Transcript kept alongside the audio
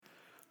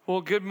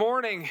Well, good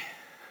morning.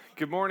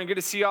 Good morning. Good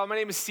to see y'all. My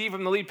name is Steve.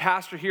 I'm the lead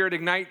pastor here at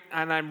Ignite,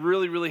 and I'm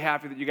really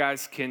happy that you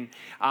guys can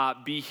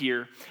be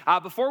here.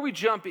 Before we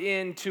jump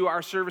into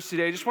our service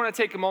today, I just want to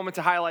take a moment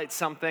to highlight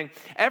something.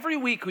 Every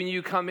week when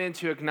you come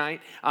into Ignite,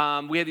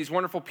 we have these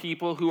wonderful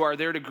people who are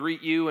there to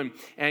greet you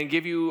and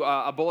give you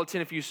a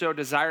bulletin if you so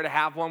desire to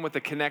have one with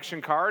a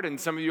connection card. And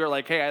some of you are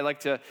like, hey, I like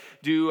to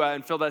do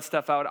and fill that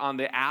stuff out on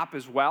the app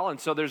as well.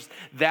 And so there's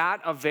that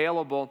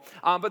available.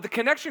 But the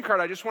connection card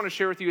I just want to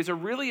share with you is a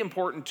really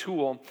important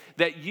tool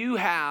that you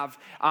have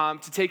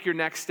to take your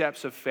next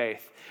steps of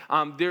faith.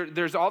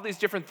 There's all these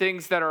different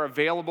things that are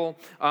available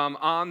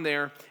on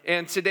there.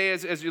 And today,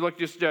 as you look,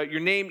 just your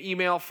name,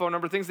 email, phone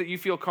number, things that you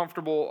feel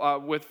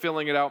comfortable with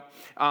filling it out.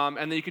 And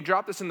then you can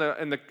drop this in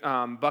the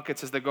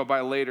buckets as they go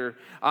by later.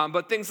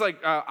 But things like,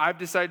 I've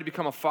decided to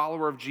become a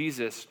follower of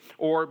Jesus,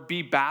 or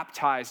be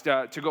baptized,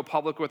 to go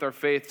public with our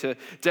faith, to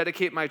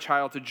dedicate my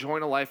child, to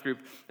join a life group,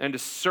 and to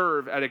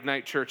serve at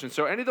Ignite Church. And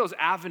so any of those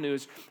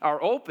avenues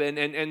are open,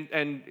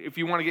 and if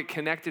you want to get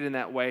connected in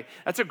that way,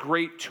 that's a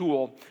great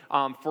tool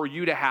for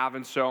you to have.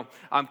 And so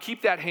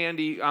keep that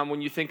handy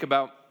when you think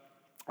about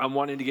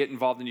wanting to get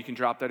involved, and you can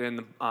drop that in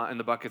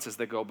the buckets as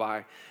they go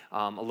by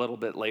a little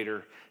bit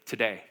later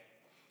today.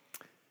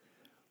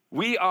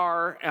 We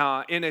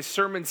are in a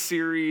sermon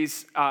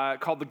series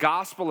called The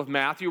Gospel of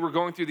Matthew. We're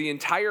going through the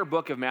entire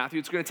book of Matthew.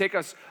 It's going to take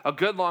us a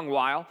good long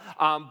while,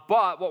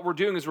 but what we're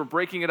doing is we're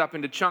breaking it up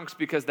into chunks,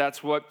 because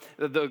that's what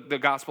the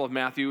Gospel of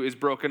Matthew is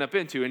broken up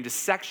into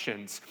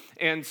sections.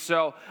 And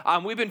so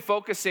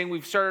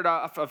we've started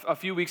a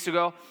few weeks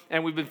ago,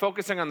 and we've been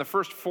focusing on the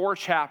first 4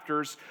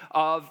 chapters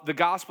of the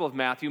Gospel of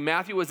Matthew.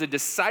 Matthew was a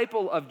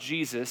disciple of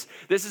Jesus.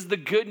 This is the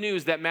good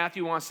news that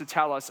Matthew wants to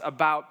tell us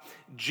about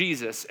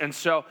Jesus. And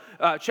so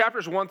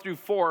chapters 1 through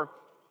 4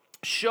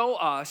 show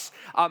us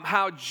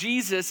how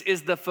Jesus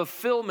is the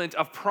fulfillment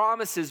of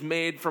promises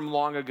made from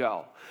long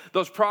ago.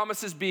 Those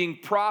promises being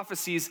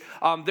prophecies,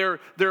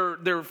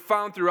 they're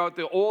found throughout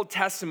the Old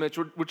Testament,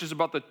 which is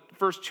about the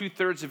first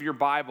 2/3 of your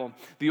Bible.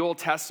 The Old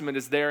Testament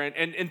is there.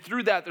 And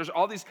through that, there's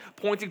all these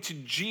pointing to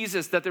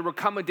Jesus, that there would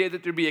come a day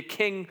that there'd be a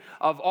king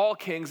of all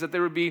kings, that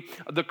there would be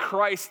the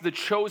Christ, the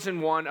chosen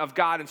one of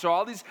God. And so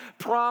all these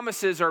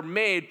promises are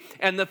made,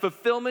 and the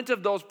fulfillment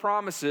of those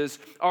promises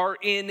are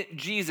in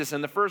Jesus.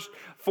 And the first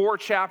 4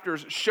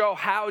 chapters show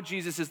how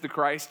Jesus is the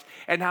Christ,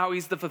 and how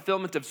he's the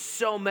fulfillment of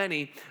so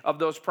many of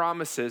those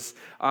promises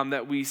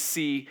that we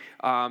see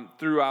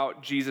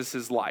throughout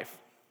Jesus' life.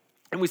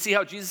 And we see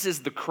how Jesus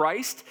is the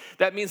Christ.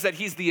 That means that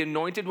he's the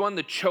anointed one,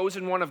 the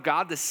chosen one of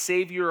God, the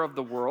Savior of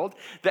the world.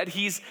 That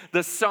he's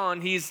the Son.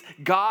 He's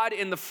God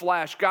in the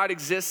flesh. God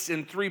exists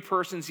in 3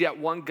 persons, yet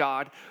one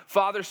God.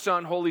 Father,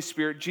 Son, Holy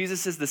Spirit.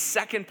 Jesus is the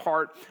second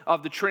part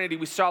of the Trinity.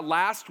 We saw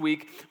last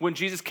week when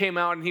Jesus came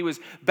out and he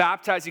was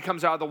baptized. He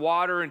comes out of the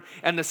water,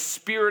 and the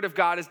Spirit of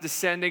God is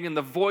descending, and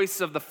the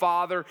voice of the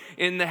Father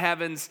in the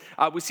heavens.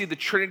 We see the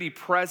Trinity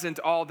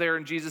present all there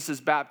in Jesus'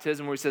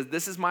 baptism, where he says,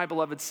 "This is my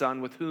beloved Son,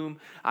 with whom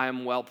I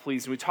am well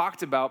pleased." And we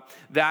talked about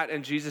that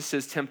and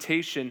Jesus'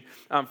 temptation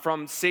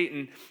from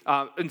Satan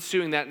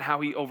ensuing that, and how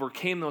he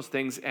overcame those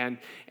things and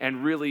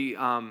really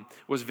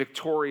was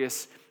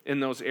victorious in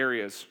those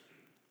areas.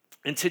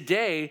 And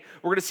today,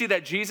 we're going to see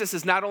that Jesus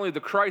is not only the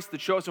Christ, the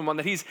chosen one,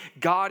 that he's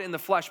God in the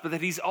flesh, but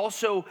that he's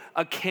also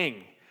a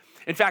king.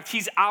 In fact,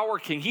 he's our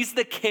king. He's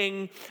the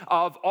king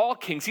of all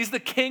kings. He's the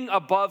king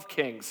above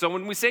kings. So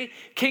when we say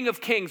king of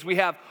kings, we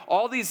have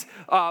all these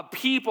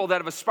people that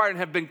have aspired and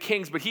have been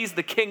kings, but he's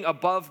the king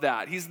above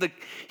that.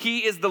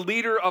 He is the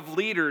leader of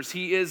leaders.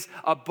 He is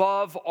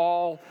above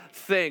all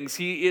things.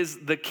 He is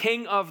the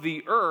king of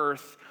the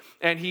earth,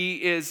 and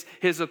his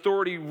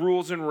authority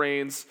rules and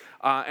reigns,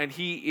 and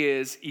he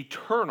is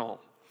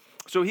eternal.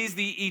 So he's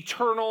the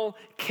eternal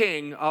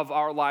king of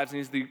our lives, and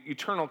he's the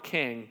eternal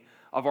king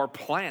of our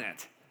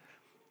planet.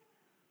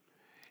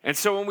 And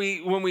so when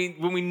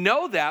we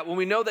know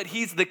that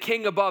he's the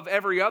king above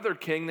every other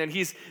king, then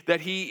he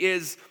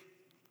is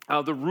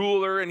the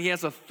ruler, and he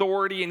has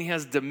authority, and he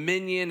has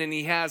dominion, and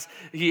he has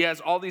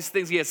all these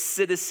things. He has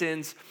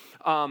citizens.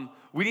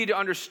 We need to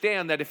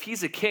understand that if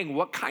he's a king,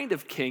 what kind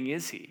of king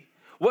is he?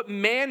 What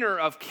manner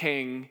of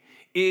king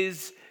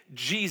is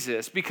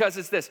Jesus? Because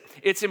it's this.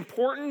 It's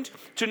important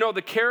to know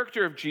the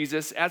character of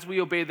Jesus as we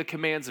obey the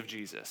commands of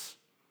Jesus.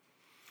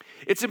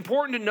 It's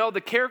important to know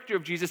the character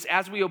of Jesus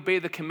as we obey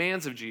the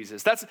commands of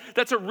Jesus.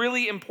 That's a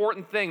really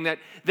important thing, that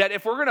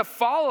if we're going to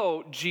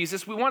follow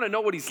Jesus, we want to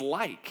know what he's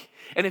like.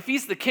 And if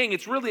he's the king,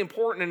 it's really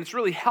important, and it's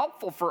really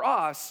helpful for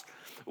us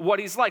what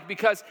he's like,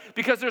 because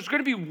there's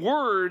going to be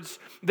words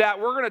that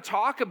we're going to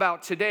talk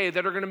about today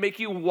that are going to make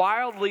you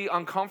wildly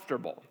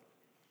uncomfortable.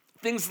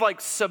 Things like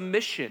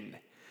submission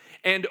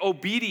and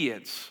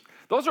obedience.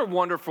 Those are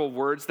wonderful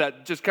words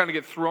that just kind of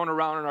get thrown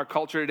around in our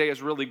culture today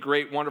as really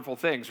great, wonderful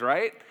things,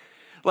 right?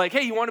 Like,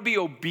 hey, you want to be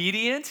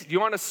obedient? Do you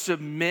want to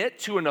submit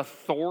to an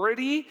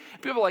authority?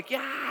 People are like,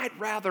 yeah, I'd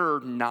rather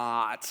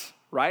not,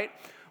 right?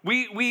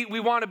 We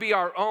want to be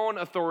our own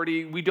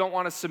authority. We don't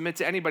want to submit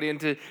to anybody. And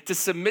to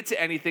submit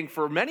to anything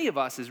for many of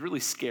us is really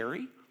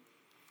scary.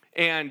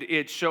 And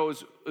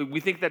we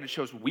think that it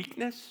shows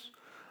weakness,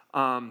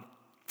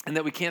 and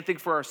that we can't think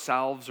for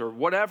ourselves or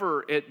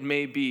whatever it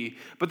may be.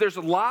 But there's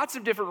lots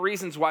of different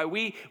reasons why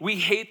we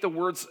hate the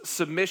words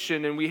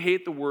submission and we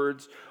hate the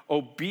words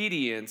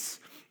obedience.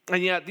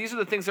 And yet these are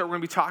the things that we're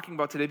going to be talking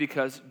about today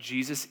because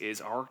Jesus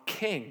is our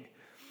King.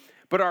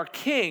 But our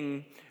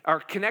King, our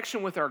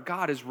connection with our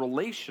God is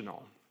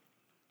relational.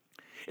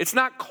 It's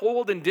not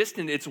cold and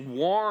distant, it's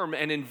warm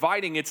and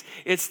inviting.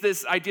 It's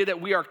this idea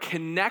that we are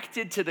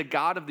connected to the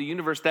God of the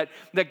universe, that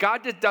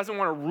God just doesn't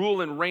want to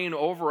rule and reign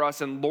over us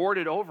and lord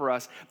it over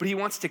us, but he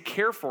wants to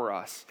care for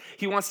us.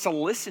 He wants to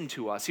listen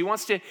to us. He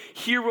wants to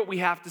hear what we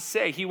have to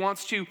say. He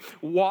wants to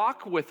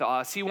walk with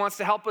us. He wants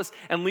to help us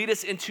and lead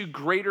us into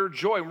greater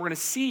joy. And we're going to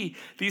see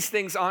these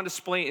things on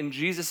display in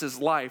Jesus'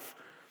 life,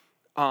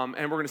 and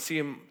we're going to see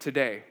him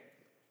today.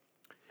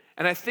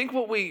 And I think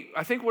one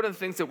of the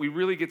things that we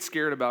really get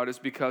scared about is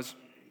because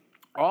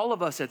all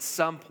of us at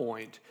some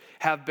point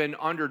have been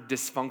under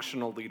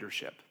dysfunctional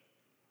leadership.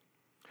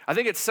 I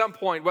think at some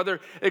point, whether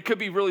it could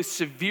be really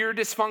severe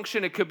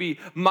dysfunction, it could be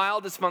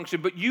mild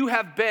dysfunction, but you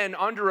have been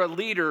under a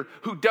leader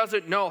who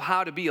doesn't know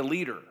how to be a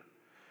leader.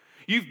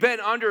 You've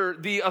been under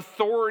the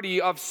authority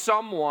of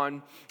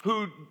someone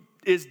who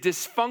is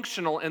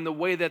dysfunctional in the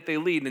way that they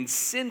lead and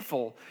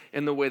sinful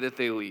in the way that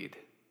they lead.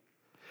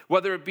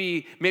 Whether it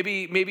be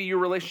maybe your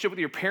relationship with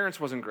your parents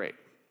wasn't great.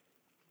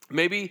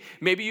 Maybe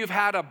you've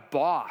had a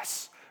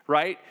boss,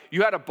 right?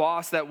 You had a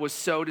boss that was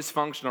so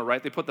dysfunctional,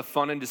 right? They put the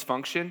fun in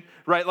dysfunction,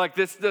 right? Like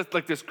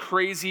this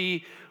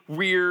crazy,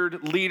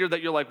 weird leader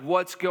that you're like,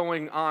 what's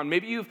going on?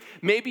 Maybe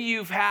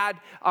you've had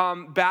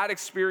bad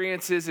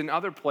experiences in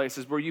other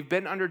places where you've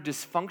been under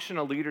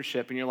dysfunctional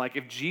leadership, and you're like,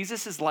 if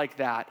Jesus is like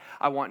that,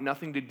 I want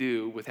nothing to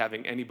do with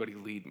having anybody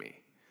lead me.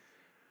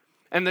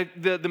 And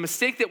the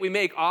mistake that we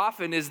make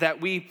often is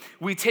that we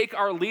take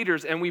our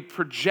leaders and we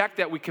project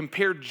that we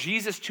compare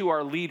Jesus to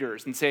our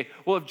leaders and say,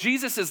 well, if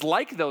Jesus is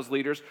like those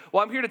leaders,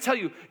 well, I'm here to tell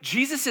you,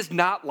 Jesus is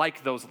not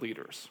like those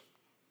leaders.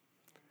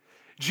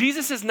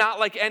 Jesus is not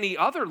like any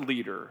other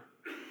leader.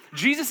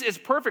 Jesus is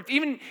perfect.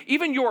 Even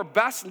your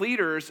best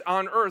leaders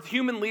on earth,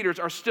 human leaders,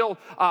 are still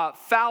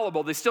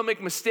fallible. They still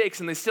make mistakes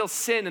and they still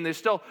sin and they're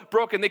still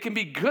broken. They can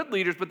be good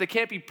leaders, but they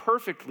can't be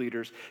perfect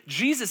leaders.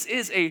 Jesus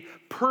is a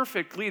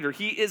perfect leader.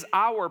 He is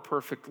our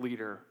perfect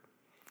leader.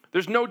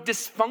 There's no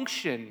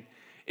dysfunction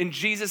in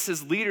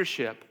Jesus'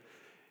 leadership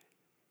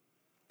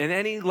in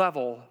any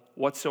level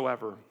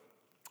whatsoever,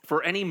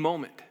 for any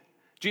moment.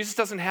 Jesus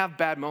doesn't have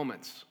bad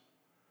moments.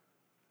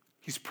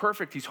 He's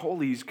perfect, he's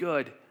holy, he's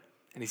good.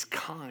 And he's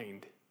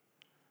kind.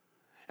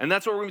 And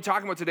that's what we're going to be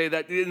talking about today.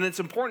 And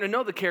it's important to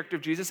know the character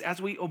of Jesus as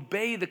we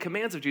obey the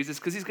commands of Jesus,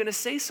 because he's going to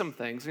say some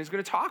things and he's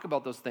going to talk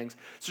about those things.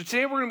 So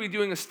today we're going to be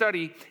doing a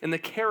study in the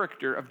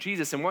character of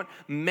Jesus and what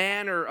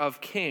manner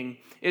of king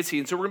is he.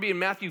 And so we're going to be in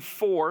Matthew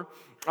 4,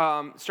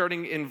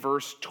 starting in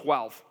verse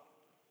 12.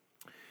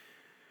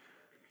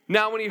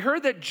 Now, when he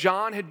heard that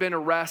John had been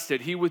arrested,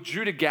 he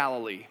withdrew to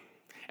Galilee.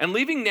 And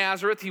leaving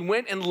Nazareth, he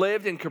went and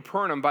lived in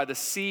Capernaum by the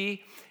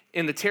sea,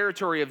 in the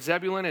territory of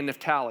Zebulun and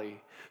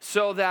Naphtali,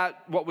 so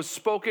that what was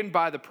spoken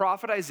by the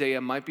prophet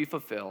Isaiah might be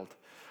fulfilled.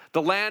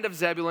 The land of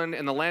Zebulun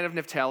and the land of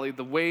Naphtali,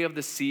 the way of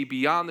the sea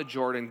beyond the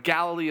Jordan,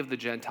 Galilee of the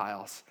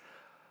Gentiles.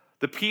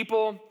 The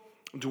people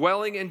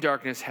dwelling in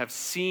darkness have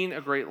seen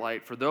a great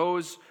light. For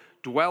those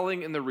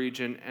dwelling in the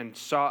region and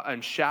saw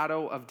a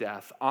shadow of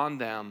death, on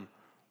them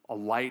a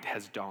light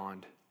has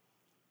dawned.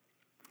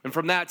 And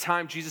from that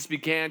time Jesus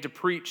began to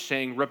preach,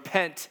 saying,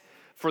 repent,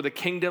 for the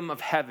kingdom of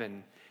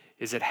heaven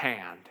is at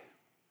hand.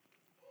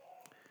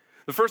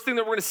 The first thing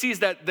that we're going to see is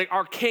that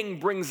our King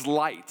brings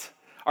light.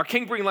 Our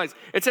King brings light.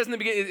 It says in the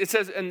beginning, it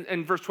says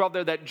in verse 12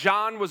 there that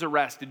John was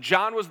arrested.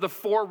 John was the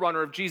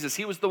forerunner of Jesus.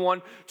 He was the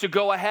one to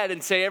go ahead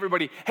and say,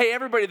 everybody,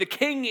 the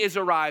King is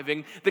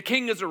arriving. The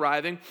King is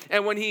arriving.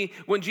 And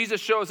when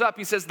Jesus shows up,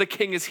 he says, the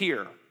King is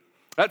here.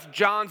 That's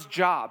John's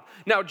job.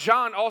 Now,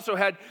 John also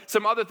had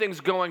some other things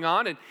going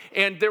on,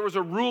 and there was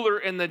a ruler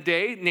in the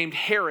day named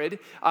Herod.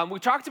 We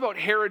talked about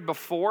Herod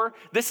before.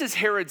 This is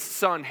Herod's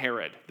son,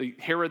 Herod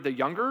the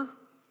younger,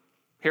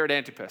 Herod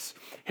Antipas,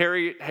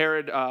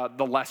 Herod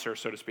the lesser,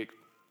 so to speak.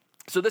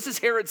 So this is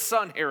Herod's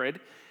son, Herod,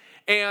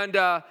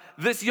 and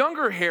this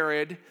younger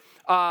Herod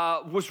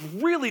was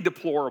really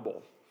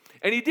deplorable,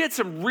 and he did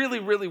some really,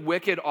 really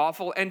wicked,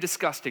 awful, and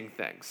disgusting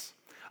things.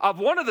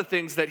 One of the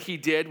things that he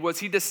did was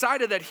he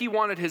decided that he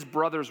wanted his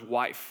brother's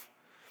wife,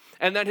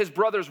 and then his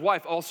brother's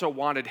wife also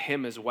wanted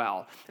him as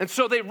well. And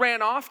so they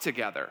ran off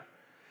together.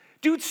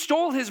 Dude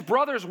stole his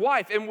brother's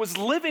wife and was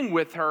living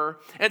with her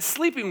and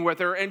sleeping with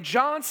her, and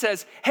John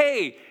says,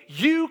 hey,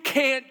 you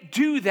can't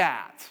do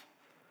that.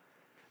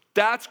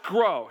 That's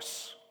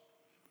gross.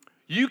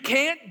 You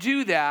can't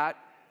do that.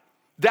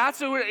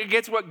 That's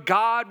against what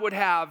God would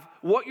have.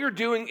 What you're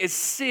doing is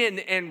sin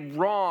and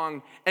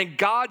wrong, and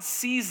God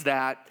sees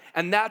that,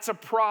 and that's a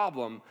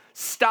problem.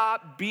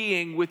 Stop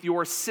being with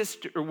your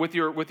sister, with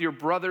your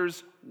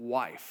brother's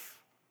wife.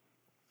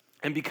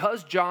 And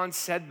because John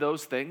said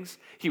those things,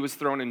 he was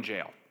thrown in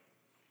jail.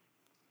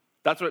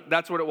 That's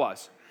what it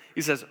was.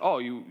 He says, oh,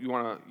 you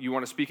want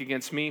to speak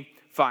against me?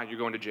 Fine, you're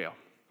going to jail.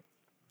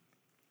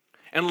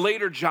 And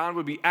later, John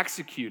would be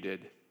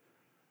executed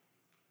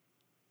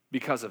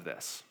because of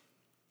this.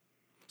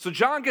 So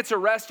John gets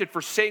arrested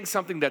for saying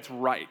something that's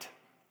right.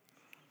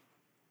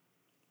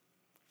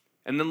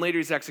 And then later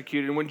he's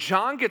executed. And when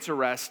John gets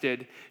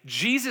arrested,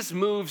 Jesus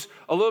moves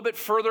a little bit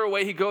further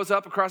away. He goes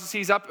up across the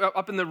seas,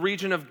 up in the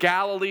region of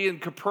Galilee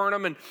and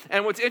Capernaum.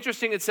 And what's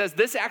interesting, it says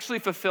this actually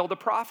fulfilled a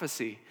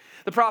prophecy.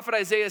 The prophet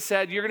Isaiah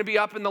said, you're going to be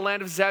up in the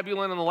land of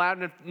Zebulun and the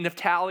land of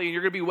Naphtali, and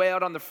you're going to be way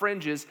out on the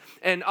fringes.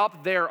 And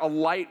up there, a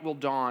light will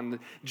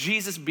dawn,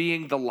 Jesus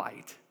being the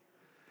light.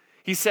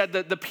 He said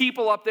that the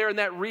people up there in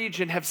that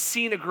region have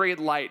seen a great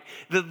light.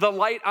 The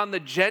light on the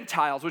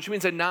Gentiles, which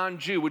means a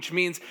non-Jew, which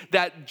means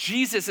that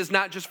Jesus is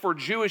not just for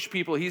Jewish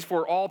people, he's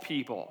for all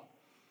people.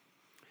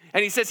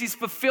 And he says he's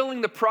fulfilling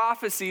the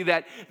prophecy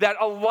that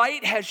a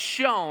light has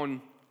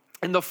shone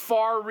in the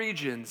far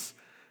regions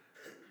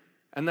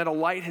and that a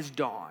light has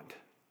dawned.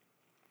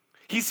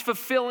 He's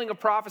fulfilling a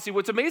prophecy.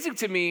 What's amazing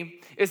to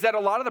me is that a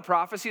lot of the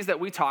prophecies that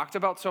we talked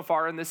about so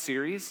far in this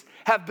series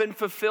have been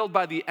fulfilled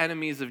by the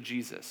enemies of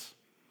Jesus.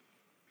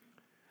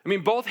 I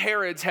mean, both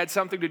Herods had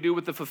something to do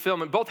with the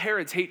fulfillment. Both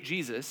Herods hate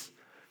Jesus,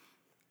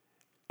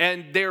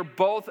 and they're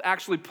both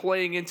actually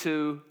playing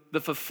into the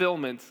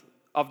fulfillment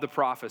of the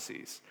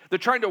prophecies. They're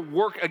trying to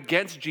work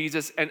against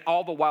Jesus, and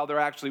all the while they're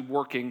actually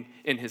working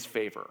in his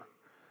favor.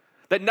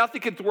 That nothing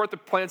can thwart the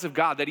plans of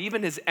God, that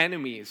even his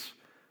enemies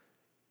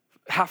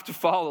have to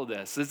follow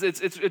this.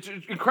 It's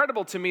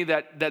incredible to me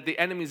that the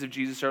enemies of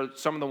Jesus are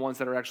some of the ones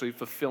that are actually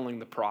fulfilling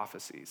the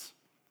prophecies.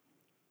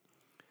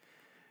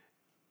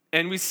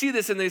 And we see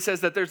this, and he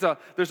says that there's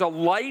a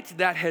light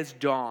that has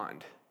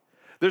dawned.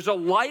 There's a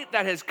light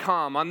that has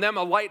come. On them,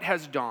 a light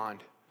has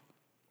dawned.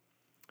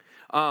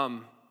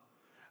 I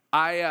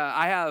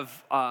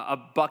have a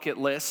bucket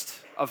list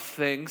of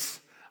things.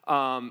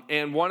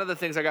 And one of the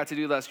things I got to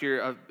do last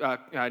year,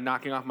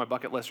 knocking off my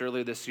bucket list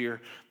earlier this year,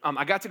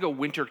 I got to go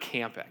winter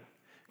camping.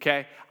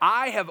 Okay,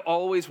 I have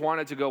always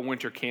wanted to go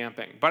winter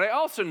camping, but I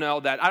also know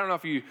that I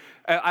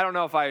don't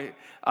know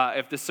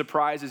if this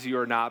surprises you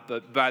or not,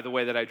 but by the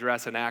way that I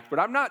dress and act, but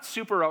I'm not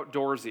super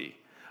outdoorsy.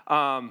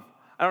 I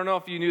don't know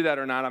if you knew that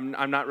or not.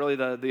 I'm not really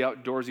the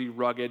outdoorsy,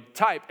 rugged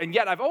type, and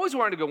yet I've always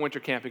wanted to go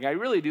winter camping. I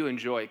really do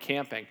enjoy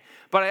camping,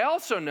 but I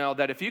also know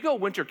that if you go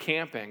winter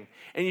camping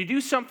and you do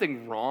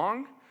something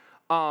wrong,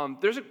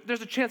 there's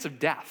a chance of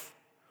death.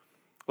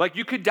 Like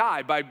you could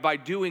die by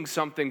doing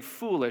something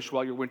foolish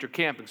while you're winter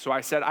camping. So I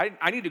said,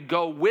 I need to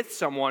go with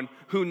someone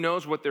who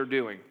knows what they're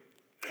doing.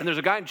 And there's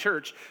a guy in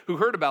church who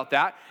heard about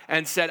that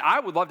and said, I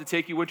would love to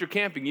take you winter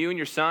camping, you and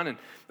your son and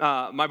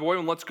my boy,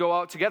 and let's go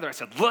out together. I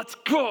said, let's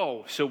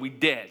go. So we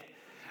did.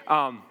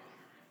 And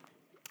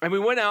we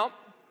went out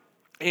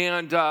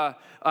and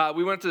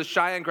we went to the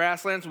Cheyenne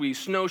grasslands. We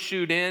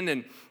snowshoed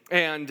in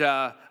and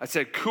I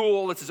said,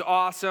 cool, this is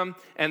awesome.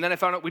 And then I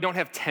found out we don't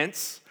have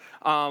tents.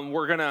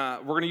 We're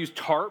gonna use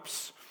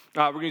tarps.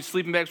 We're gonna use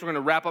sleeping bags. We're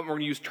gonna wrap up and we're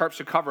gonna use tarps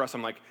to cover us.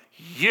 I'm like,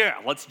 yeah,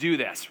 let's do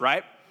this,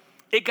 right?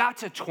 It got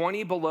to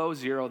 20 below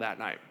zero that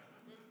night.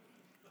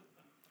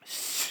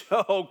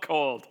 So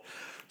cold.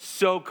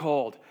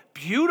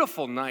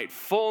 Beautiful night,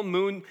 full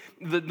moon.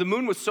 The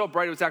moon was so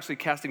bright it was actually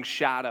casting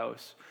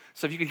shadows.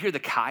 So if you could hear the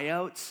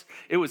coyotes,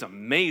 it was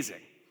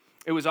amazing.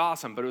 It was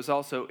awesome, but it was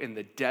also in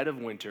the dead of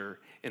winter,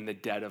 in the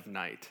dead of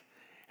night.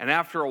 And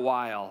after a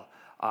while,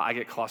 I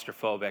get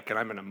claustrophobic, and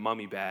I'm in a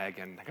mummy bag,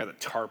 and I got a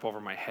tarp over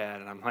my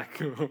head, and I'm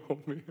like, oh,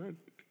 man,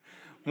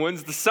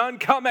 when's the sun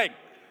coming,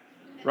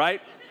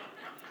 right?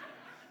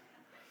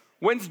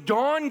 When's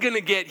dawn going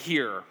to get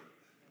here,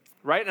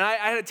 right? And I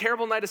had a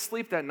terrible night of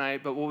sleep that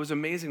night, but what was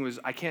amazing was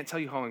I can't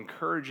tell you how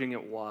encouraging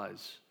it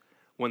was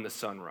when the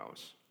sun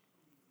rose.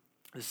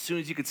 As soon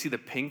as you could see the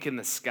pink in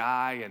the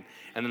sky,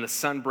 and then the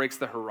sun breaks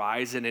the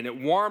horizon, and it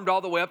warmed all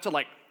the way up to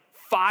like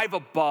 5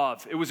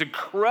 above. It was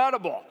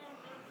incredible.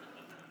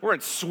 We're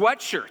in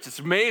sweatshirts. It's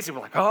amazing.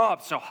 We're like, oh,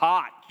 it's so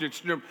hot.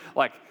 It's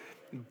like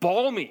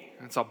balmy.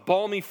 It's a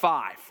balmy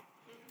 5,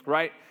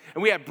 right?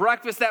 And we had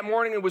breakfast that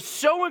morning. It was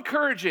so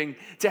encouraging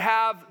to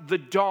have the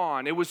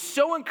dawn. It was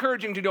so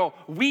encouraging to know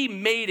we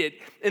made it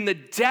in the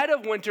dead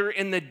of winter,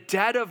 in the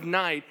dead of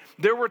night.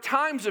 There were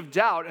times of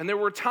doubt, and there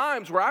were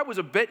times where I was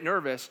a bit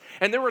nervous,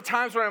 and there were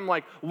times where I'm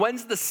like,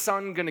 when's the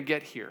sun going to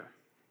get here?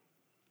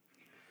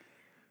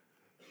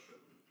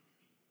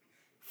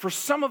 For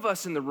some of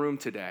us in the room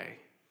today,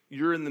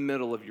 you're in the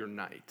middle of your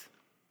night,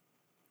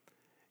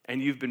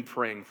 and you've been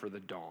praying for the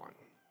dawn.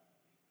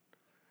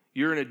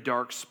 You're in a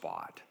dark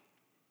spot.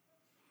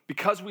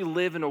 Because we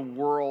live in a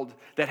world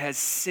that has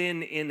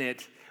sin in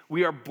it,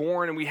 we are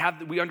born and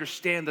we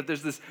understand that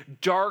there's this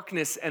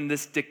darkness and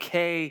this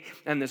decay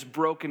and this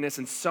brokenness,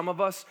 and some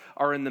of us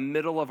are in the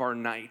middle of our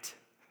night,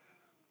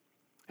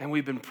 and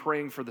we've been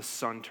praying for the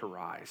sun to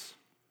rise.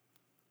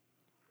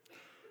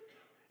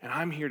 And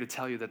I'm here to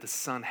tell you that the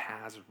sun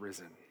has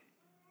risen.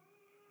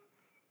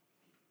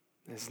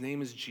 His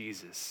name is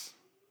Jesus.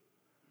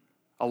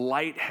 A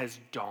light has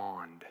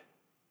dawned.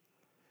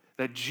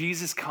 That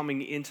Jesus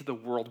coming into the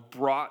world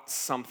brought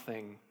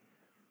something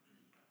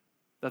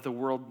that the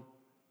world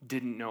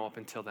didn't know up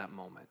until that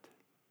moment.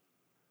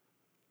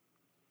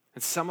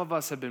 And some of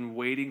us have been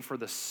waiting for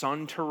the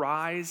sun to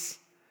rise,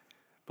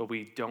 but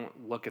we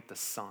don't look at the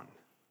sun.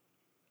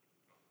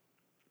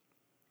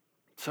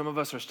 Some of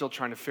us are still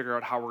trying to figure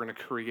out how we're going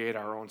to create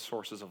our own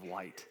sources of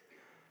light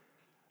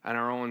and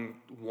our own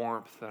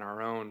warmth and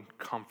our own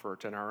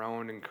comfort and our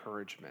own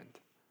encouragement.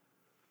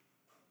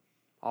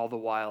 All the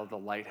while, the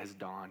light has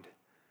dawned.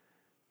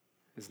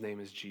 His name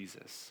is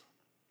Jesus.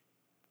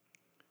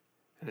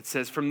 And it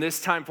says, from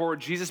this time forward,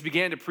 Jesus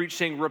began to preach,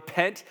 saying,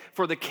 repent,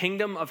 for the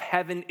kingdom of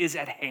heaven is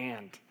at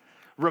hand.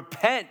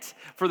 Repent,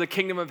 for the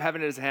kingdom of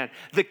heaven is at hand.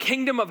 The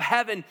kingdom of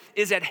heaven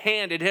is at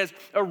hand. It has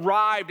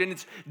arrived, and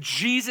it's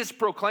Jesus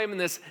proclaiming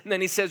this. And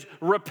then he says,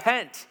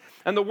 repent.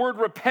 And the word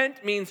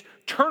repent means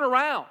turn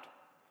around.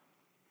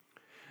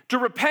 To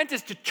repent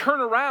is to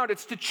turn around.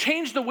 It's to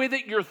change the way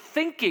that you're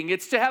thinking.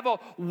 It's to have a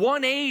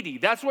 180.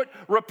 That's what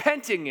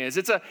repenting is.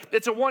 It's a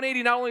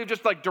 180 not only of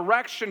just like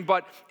direction,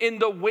 but in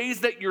the ways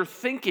that you're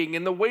thinking,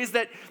 in the ways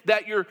that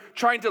you're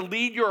trying to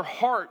lead your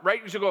heart,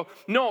 right? You should go,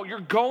 no,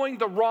 you're going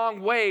the wrong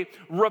way.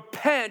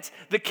 Repent.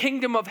 The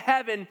kingdom of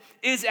heaven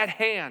is at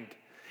hand.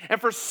 And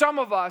for some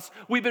of us,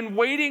 we've been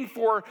waiting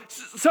for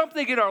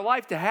something in our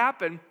life to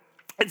happen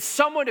and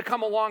someone to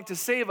come along to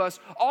save us.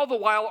 All the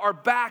while, our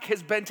back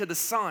has been to the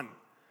sun.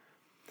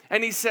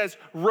 And he says,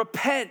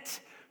 repent,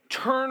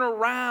 turn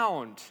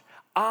around.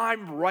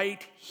 I'm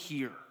right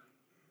here.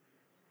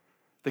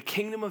 The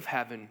kingdom of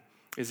heaven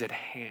is at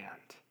hand.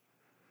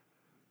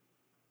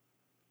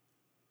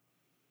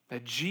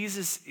 That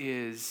Jesus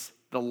is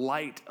the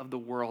light of the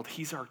world.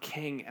 He's our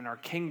king, and our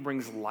king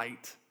brings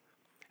light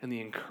and the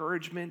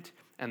encouragement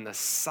and the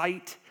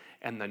sight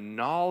and the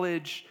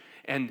knowledge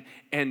and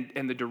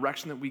the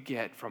direction that we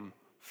get from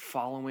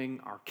following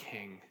our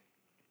king.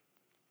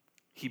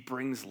 He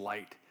brings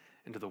light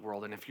into the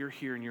world. And if you're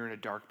here and you're in a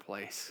dark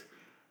place,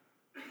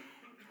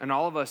 and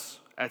all of us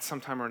at some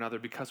time or another,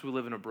 because we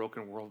live in a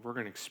broken world, we're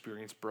going to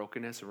experience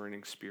brokenness and we're going to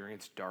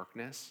experience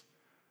darkness.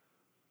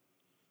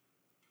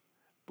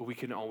 But we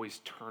can always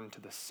turn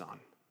to the sun.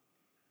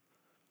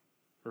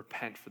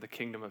 Repent, for the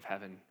kingdom of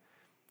heaven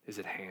is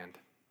at hand.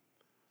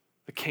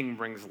 The king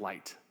brings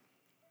light.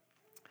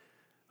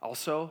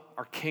 Also,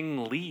 our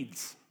king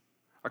leads.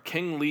 Our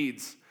king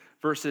leads,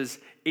 verses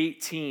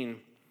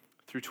 18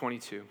 through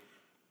 22.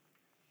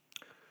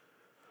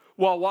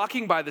 While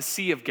walking by the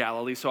Sea of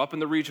Galilee, so up in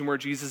the region where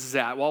Jesus is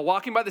at, while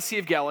walking by the Sea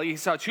of Galilee, he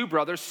saw two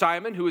brothers,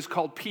 Simon, who is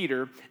called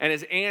Peter,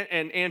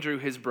 and Andrew,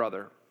 his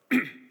brother,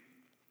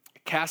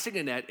 casting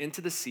a net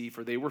into the sea,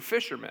 for they were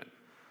fishermen.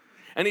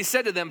 And he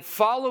said to them,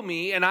 follow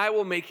me, and I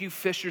will make you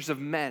fishers of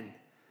men.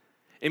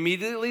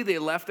 Immediately they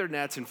left their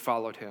nets and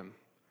followed him.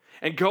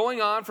 And going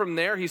on from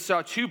there, he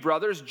saw two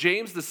brothers,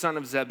 James the son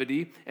of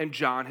Zebedee, and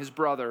John his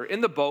brother,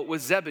 in the boat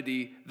with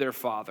Zebedee their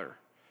father,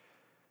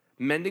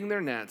 mending their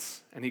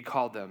nets, and he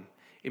called them.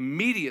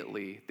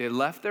 Immediately they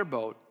left their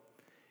boat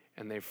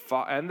and their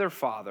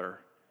father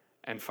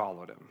and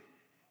followed him.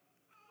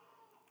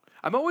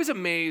 I'm always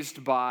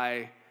amazed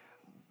by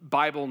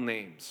Bible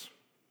names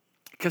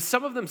because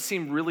some of them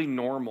seem really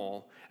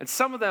normal and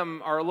some of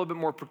them are a little bit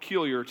more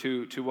peculiar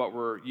to what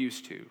we're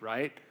used to,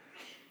 right?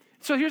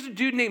 So here's a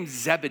dude named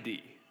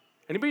Zebedee.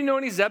 Anybody know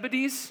any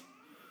Zebedees?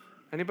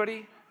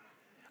 Anybody?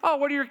 Oh,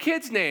 what are your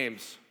kids'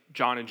 names?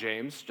 John and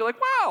James. You're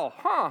like,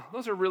 wow,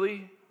 those are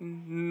really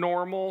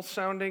normal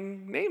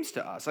sounding names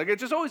to us. Like, it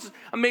just always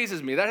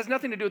amazes me. That has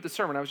nothing to do with the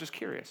sermon. I was just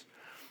curious.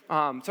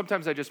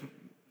 Sometimes I just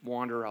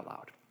wander out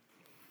loud.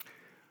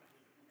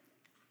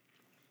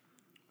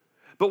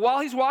 But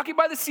while he's walking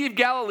by the Sea of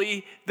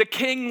Galilee, the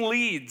king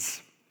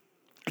leads.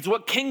 It's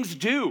what kings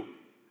do.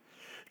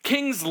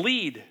 Kings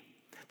lead.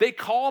 They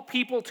call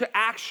people to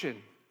action.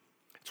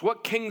 It's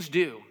what kings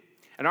do.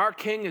 And our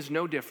king is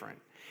no different.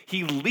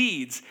 He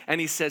leads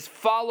and he says,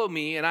 follow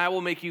me and I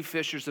will make you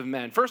fishers of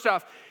men. First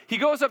off, he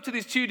goes up to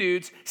these two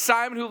dudes,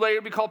 Simon, who later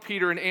would be called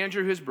Peter, and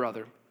Andrew, his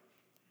brother.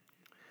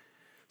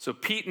 So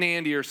Pete and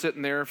Andy are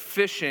sitting there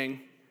fishing,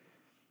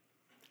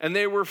 and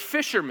they were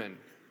fishermen.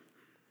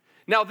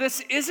 Now, this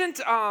isn't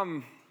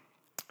a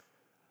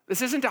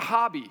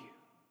hobby,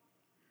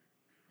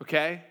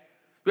 okay?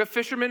 We have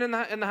fishermen in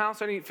the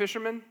house. Any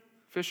fishermen?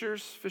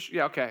 Fishers?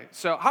 Yeah, okay.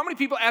 So how many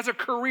people as a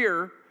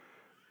career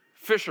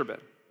fishermen?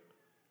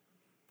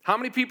 How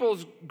many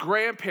people's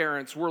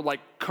grandparents were like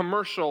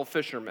commercial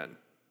fishermen?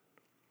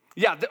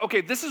 Yeah,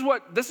 okay, this is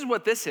what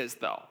this is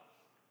though.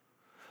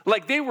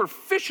 Like they were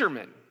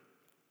fishermen.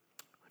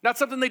 Not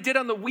something they did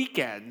on the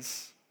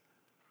weekends.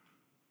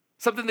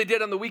 Something they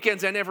did on the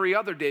weekends and every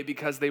other day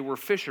because they were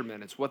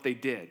fishermen. It's what they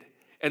did.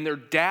 And their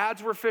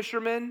dads were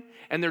fishermen,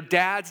 and their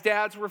dads'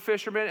 dads were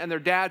fishermen, and their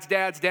dads'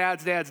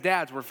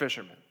 dads were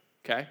fishermen.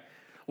 Okay?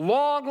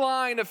 Long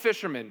line of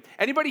fishermen.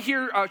 Anybody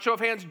here, show of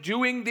hands,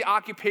 doing the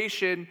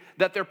occupation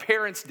that their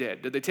parents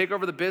did? Did they take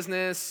over the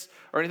business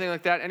or anything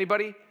like that?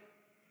 Anybody?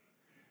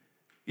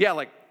 Yeah,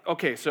 like,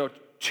 okay, so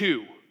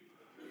 2.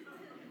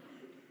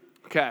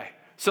 Okay,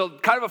 so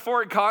kind of a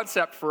foreign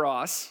concept for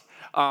us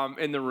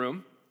in the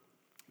room.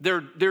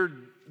 They're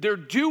they're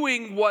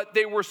doing what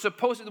they were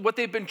supposed to, what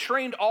they've been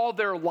trained all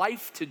their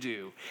life to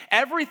do.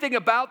 Everything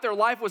about their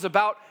life was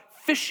about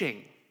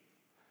fishing.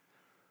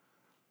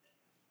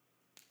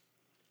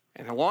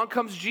 And along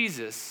comes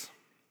Jesus,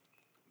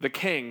 the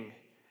king,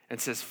 and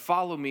says,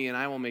 follow me and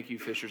I will make you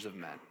fishers of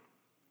men.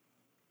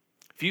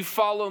 If you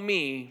follow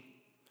me,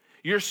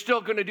 you're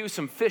still going to do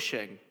some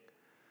fishing,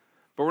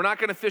 but we're not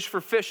going to fish for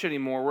fish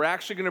anymore. We're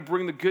actually going to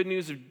bring the good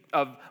news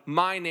of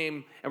my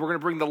name, and we're going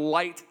to bring the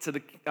light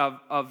to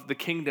of the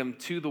kingdom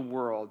to the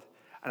world,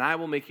 and I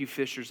will make you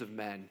fishers of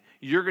men.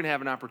 You're going to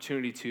have an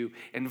opportunity to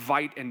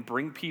invite and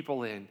bring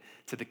people in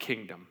to the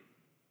kingdom.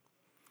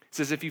 It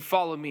says, if you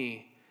follow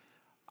me,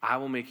 I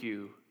will make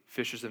you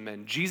fishers of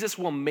men. Jesus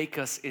will make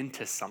us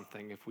into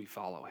something if we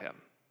follow him.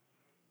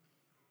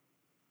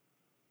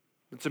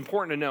 It's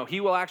important to know. He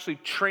will actually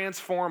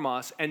transform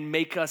us and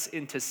make us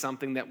into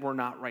something that we're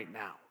not right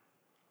now.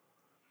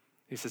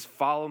 He says,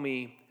 follow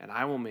me and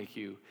I will make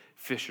you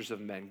fishers of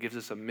men. Gives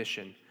us a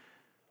mission.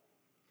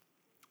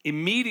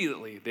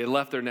 Immediately, they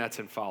left their nets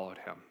and followed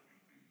him.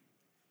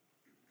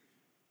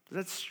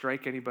 Does that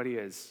strike anybody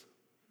as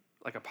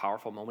like a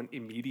powerful moment?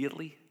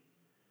 Immediately?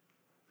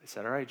 They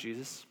said, all right,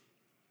 Jesus,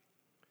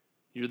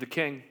 you're the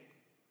king.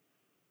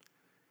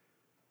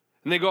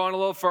 And they go on a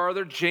little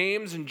farther.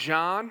 James and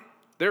John,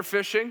 they're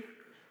fishing.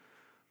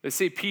 They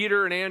see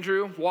Peter and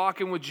Andrew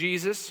walking with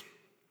Jesus.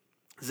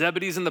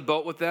 Zebedee's in the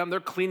boat with them. They're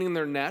cleaning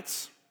their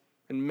nets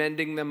and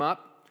mending them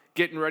up,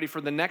 getting ready for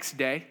the next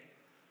day.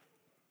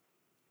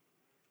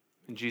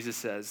 And Jesus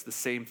says the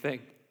same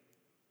thing.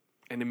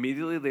 And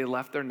immediately they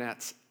left their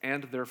nets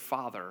and their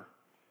father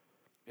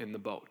in the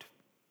boat.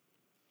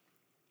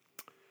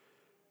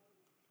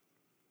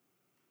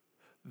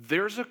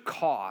 There's a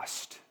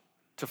cost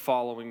to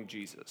following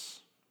Jesus.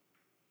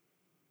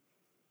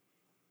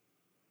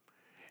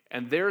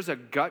 And there's a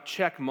gut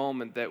check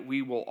moment that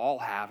we will all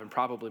have, and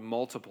probably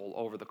multiple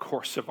over the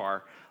course of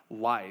our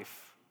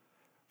life,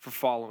 for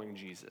following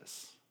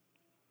Jesus.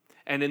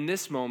 And in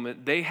this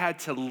moment, they had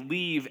to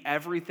leave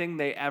everything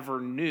they ever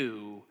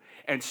knew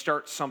and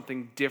start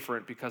something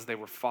different because they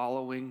were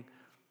following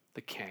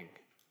the king.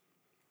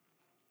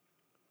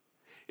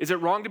 Is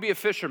it wrong to be a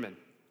fisherman?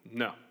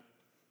 No.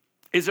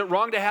 Is it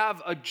wrong to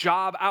have a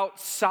job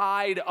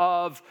outside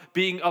of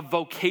being a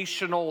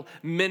vocational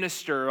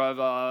minister, of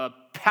a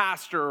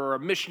pastor or a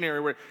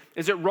missionary?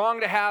 Is it wrong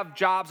to have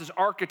jobs as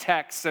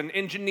architects and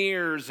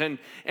engineers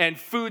and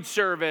food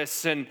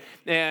service and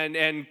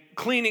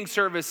cleaning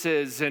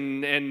services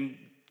and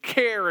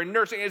care and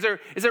nursing? Is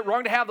it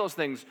wrong to have those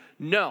things?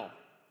 No.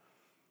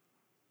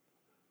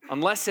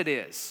 Unless it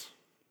is.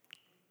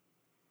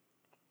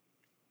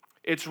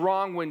 It's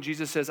wrong when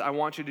Jesus says, I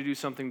want you to do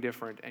something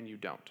different, and you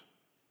don't.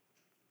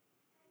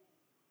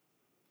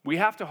 We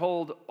have to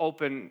hold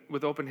open,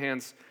 with open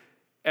hands,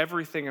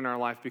 everything in our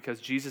life because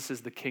Jesus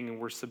is the king and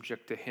we're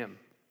subject to him.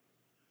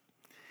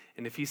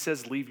 And if he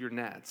says, leave your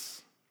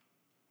nets,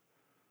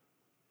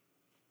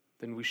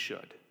 then we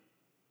should.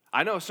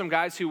 I know some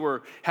guys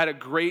who had a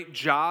great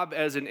job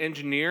as an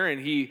engineer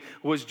and he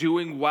was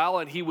doing well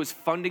and he was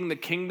funding the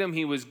kingdom.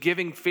 He was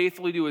giving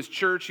faithfully to his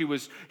church. He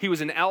was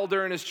an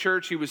elder in his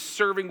church. He was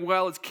serving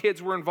well. His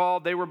kids were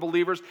involved. They were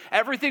believers.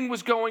 Everything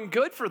was going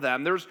good for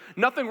them. There's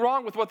nothing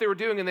wrong with what they were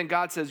doing. And then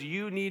God says,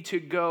 you need to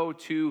go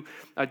to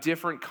a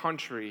different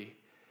country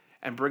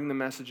and bring the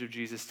message of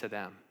Jesus to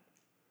them.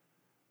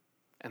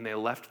 And they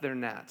left their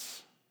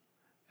nets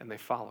and they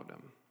followed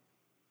him.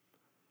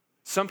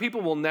 Some people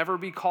will never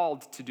be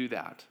called to do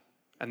that,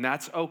 and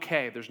that's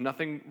okay. There's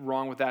nothing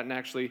wrong with that. And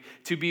actually,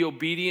 to be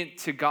obedient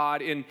to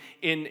God in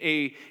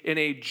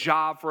a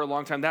job for a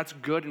long time, that's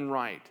good and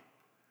right.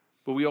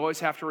 But we always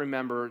have to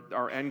remember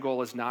our end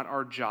goal is not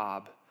our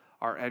job.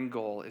 Our end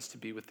goal is to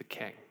be with the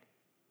King.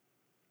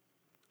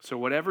 So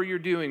whatever you're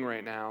doing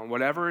right now, and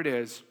whatever it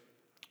is,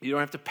 you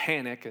don't have to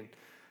panic,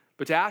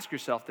 but to ask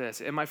yourself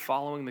this: am I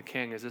following the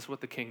King? Is this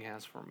what the King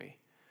has for me?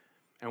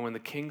 And when the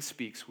King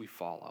speaks, we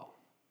follow.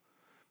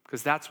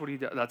 Because that's what he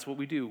does. That's what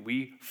we do.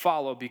 We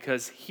follow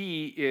because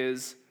he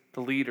is the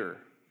leader.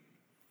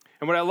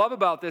 And what I love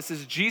about this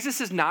is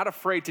Jesus is not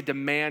afraid to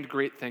demand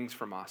great things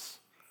from us.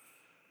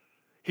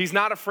 He's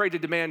not afraid to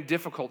demand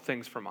difficult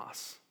things from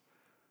us.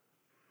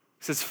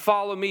 He says,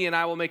 follow me and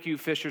I will make you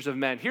fishers of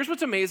men. Here's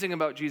what's amazing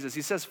about Jesus.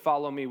 He says,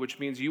 follow me, which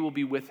means you will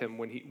be with him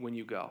when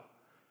you go.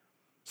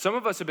 Some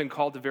of us have been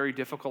called to very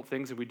difficult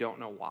things and we don't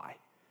know why.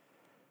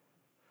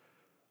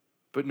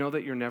 But know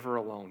that you're never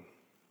alone.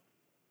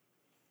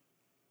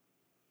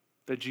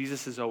 That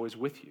Jesus is always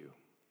with you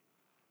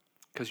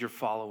because you're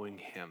following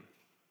him.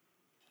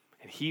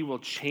 And he will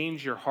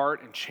change your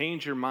heart and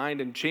change your mind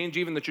and change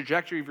even the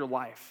trajectory of your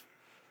life.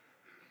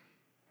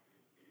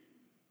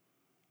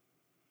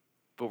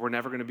 But we're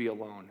never going to be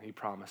alone. He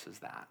promises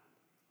that.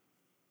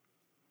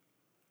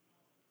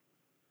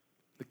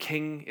 The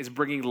King is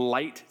bringing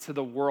light to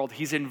the world.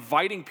 He's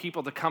inviting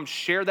people to come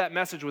share that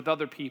message with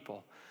other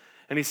people.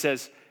 And he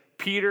says,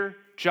 Peter,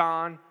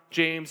 John,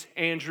 James,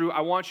 Andrew,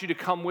 I want you to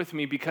come with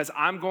me because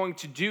I'm going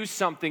to do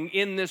something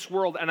in this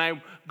world and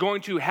I'm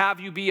going to have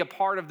you be a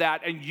part of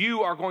that and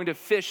you are going to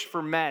fish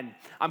for men.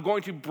 I'm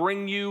going to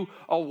bring you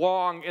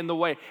along in the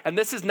way. And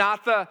this is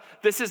not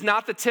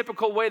the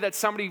typical way that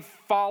somebody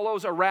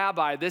follows a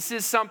rabbi. This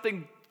is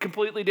something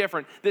completely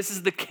different. This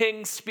is the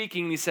king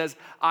speaking. He says,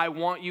 I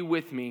want you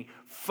with me.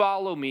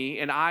 Follow me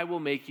and I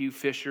will make you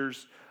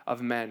fishers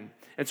of men.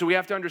 And so we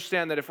have to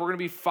understand that if we're going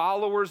to be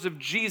followers of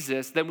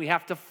Jesus, then we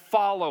have to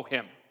follow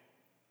him.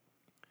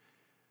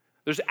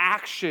 There's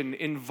action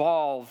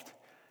involved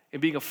in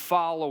being a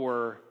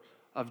follower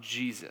of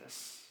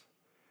Jesus.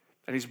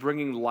 And he's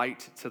bringing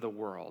light to the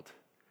world.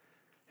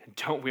 And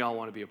don't we all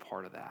want to be a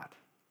part of that?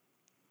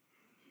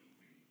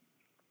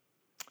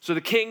 So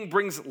the king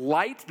brings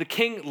light. The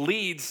king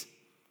leads.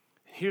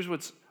 Here's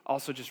what's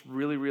also just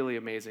really, really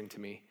amazing to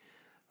me.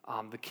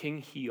 The king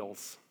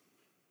heals.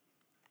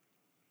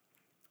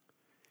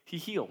 He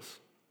heals.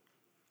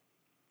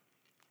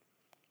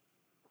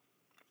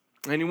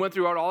 And he went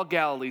throughout all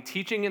Galilee,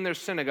 teaching in their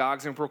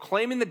synagogues and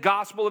proclaiming the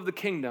gospel of the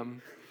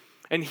kingdom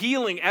and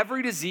healing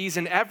every disease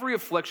and every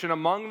affliction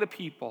among the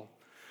people.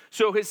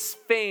 So his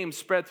fame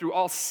spread through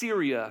all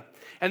Syria,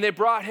 and they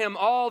brought him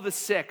all the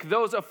sick,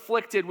 those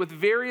afflicted with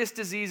various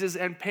diseases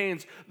and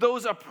pains,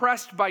 those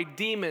oppressed by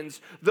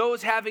demons,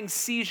 those having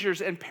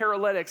seizures and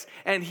paralytics,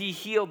 and he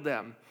healed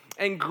them.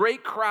 And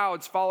great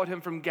crowds followed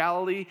him from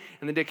Galilee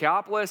and the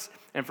Decapolis,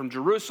 and from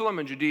Jerusalem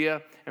and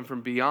Judea, and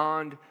from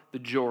beyond the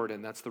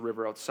Jordan. That's the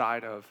river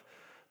outside of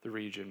the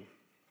region.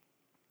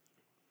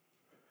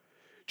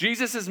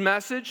 Jesus'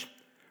 message,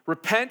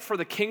 repent for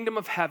the kingdom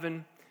of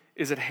heaven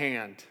is at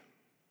hand.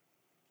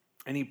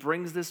 And he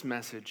brings this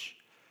message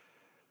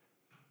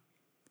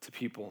to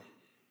people.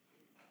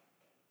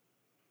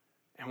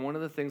 And one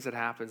of the things that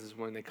happens is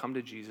when they come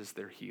to Jesus,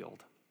 they're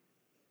healed.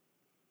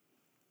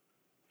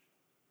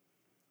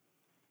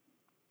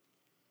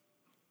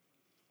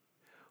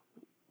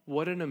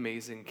 What an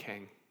amazing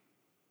king.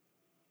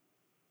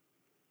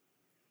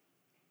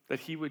 That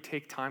he would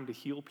take time to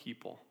heal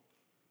people.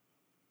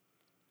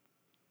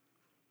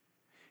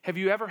 Have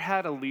you ever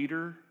had a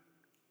leader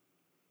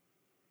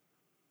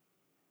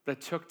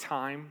that took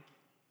time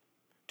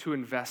to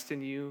invest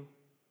in you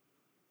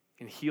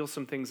and heal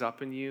some things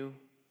up in you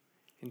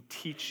and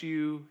teach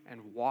you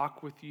and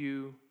walk with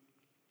you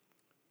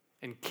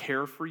and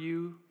care for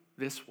you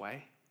this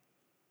way?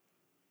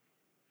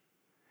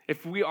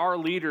 If we are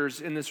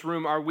leaders in this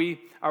room, are we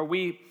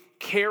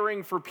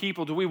caring for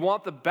people? Do we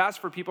want the best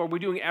for people? Are we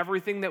doing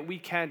everything that we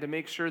can to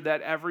make sure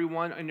that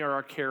everyone under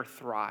our care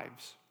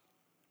thrives?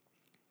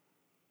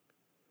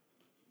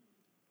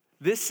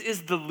 This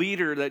is the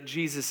leader that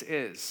Jesus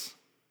is.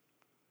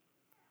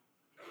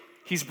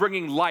 He's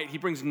bringing light. He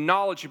brings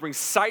knowledge. He brings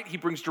sight. He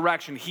brings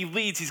direction. He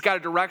leads. He's got a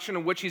direction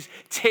in which he's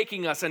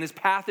taking us, and his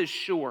path is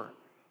sure.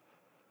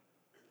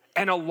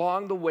 And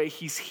along the way,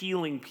 he's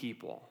healing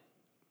people.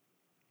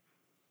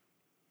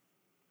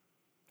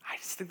 I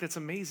just think that's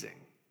amazing.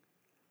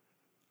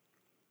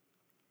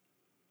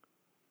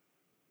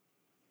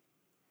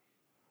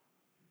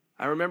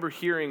 I remember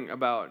hearing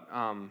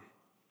about,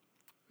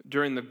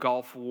 during the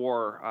Gulf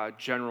War,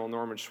 General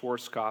Norman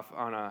Schwarzkopf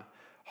on a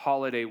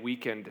holiday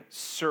weekend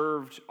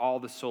served all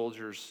the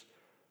soldiers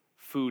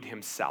food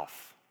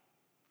himself.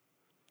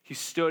 He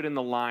stood in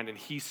the line and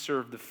he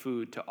served the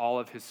food to all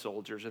of his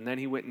soldiers. And then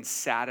he went and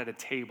sat at a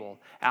table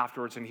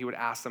afterwards and he would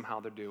ask them how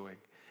they're doing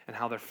and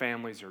how their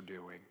families are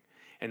doing.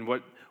 And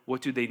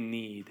what do they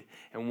need,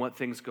 and what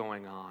things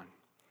going on.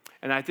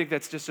 And I think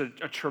that's just a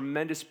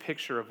tremendous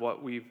picture of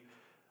what we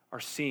are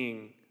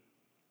seeing.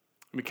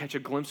 We catch a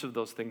glimpse of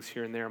those things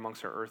here and there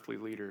amongst our earthly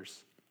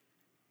leaders.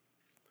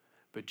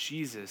 But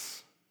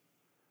Jesus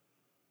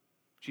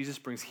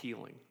brings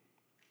healing.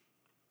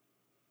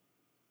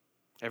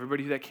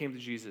 Everybody that came to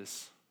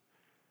Jesus,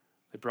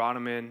 they brought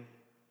him in,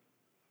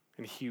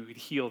 and he would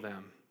heal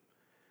them.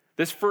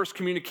 This first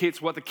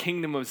communicates what the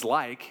kingdom was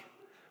like.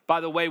 By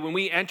the way, when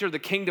we enter the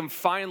kingdom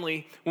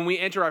finally, when we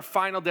enter our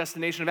final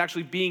destination of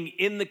actually being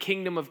in the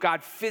kingdom of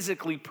God,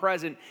 physically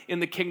present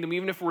in the kingdom,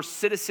 even if we're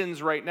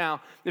citizens right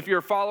now, if you're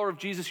a follower of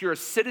Jesus, you're a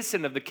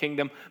citizen of the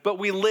kingdom, but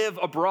we live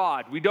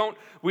abroad. We don't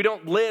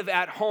live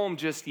at home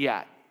just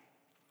yet.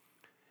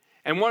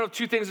 And one of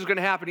two things is going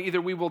to happen.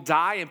 Either we will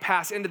die and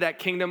pass into that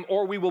kingdom,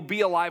 or we will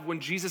be alive when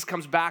Jesus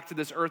comes back to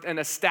this earth and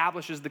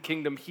establishes the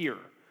kingdom here.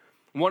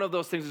 One of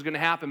those things is going to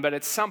happen, but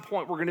at some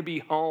point we're going to be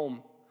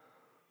home.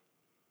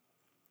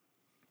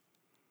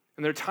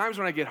 And there are times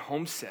when I get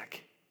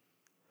homesick,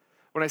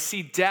 when I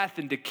see death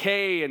and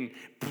decay and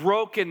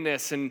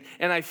brokenness, and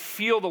I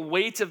feel the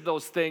weight of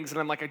those things, and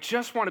I'm like, I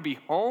just want to be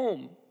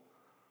home.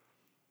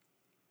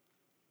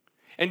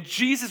 And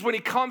Jesus, when he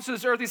comes to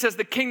this earth, he says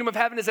the kingdom of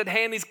heaven is at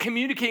hand. He's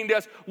communicating to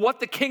us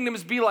what the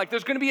kingdoms be like.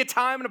 There's going to be a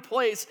time and a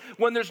place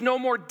when there's no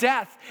more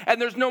death,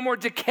 and there's no more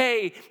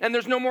decay, and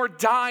there's no more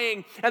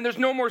dying, and there's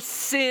no more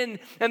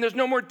sin, and there's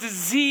no more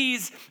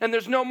disease, and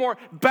there's no more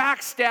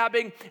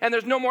backstabbing, and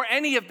there's no more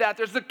any of that.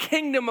 There's the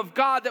kingdom of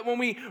God that when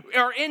we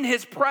are in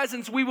his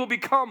presence, we will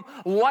become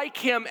like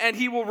him, and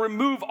he will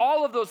remove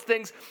all of those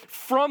things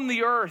from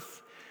the earth.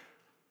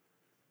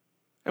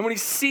 And when he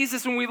sees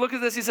this, when we look at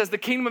this, he says, the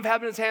kingdom of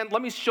heaven is at hand.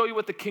 Let me show you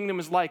what the kingdom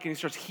is like. And he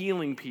starts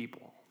healing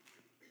people.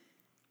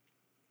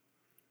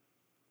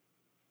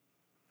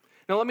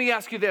 Now, let me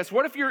ask you this.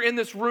 What if you're in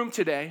this room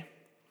today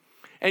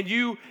and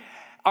you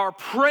are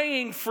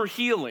praying for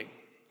healing?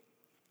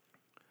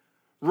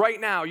 Right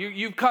now,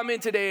 you've come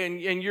in today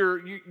and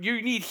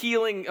you need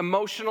healing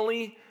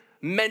emotionally,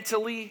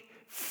 mentally,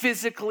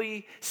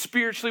 physically,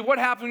 spiritually. What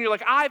happens when you're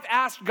like, I've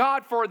asked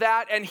God for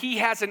that and he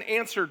hasn't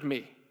answered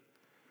me?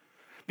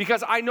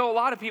 Because I know a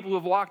lot of people who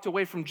have walked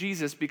away from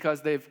Jesus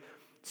because they've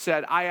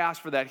said, I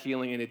asked for that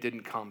healing and it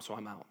didn't come, so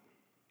I'm out.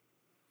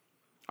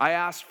 I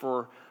asked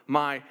for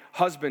my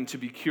husband to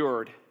be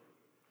cured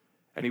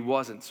and he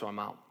wasn't, so I'm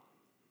out.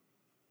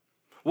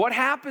 What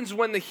happens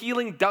when the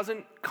healing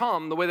doesn't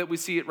come the way that we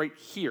see it right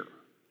here?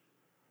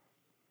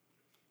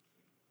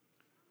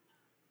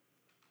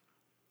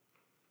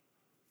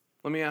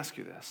 Let me ask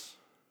you this.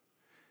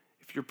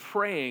 If you're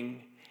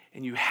praying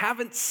and you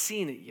haven't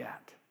seen it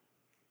yet,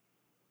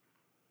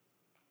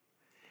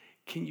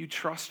 can you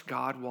trust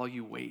God while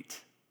you wait?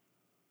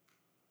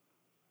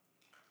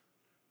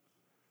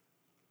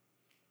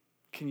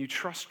 Can you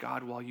trust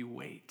God while you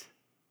wait?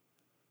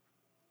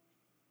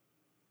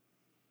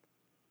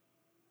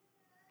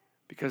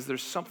 Because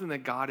there's something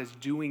that God is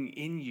doing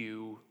in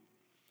you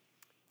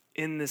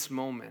in this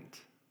moment.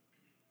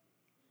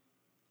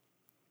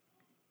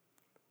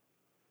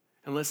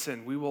 And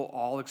listen, we will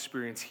all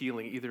experience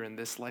healing either in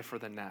this life or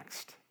the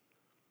next.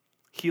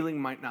 Healing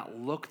might not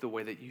look the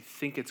way that you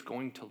think it's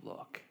going to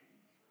look.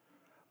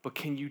 But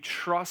can you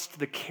trust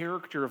the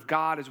character of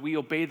God as we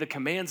obey the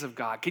commands of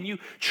God? Can you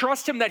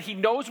trust him that he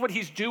knows what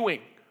he's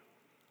doing?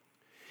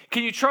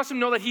 Can you trust him,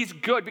 know that he's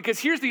good? Because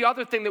here's the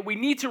other thing that we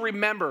need to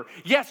remember.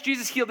 Yes,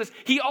 Jesus healed us.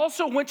 He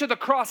also went to the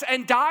cross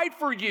and died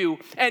for you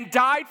and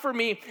died for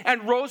me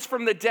and rose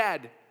from the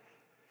dead.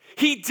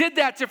 He did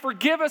that to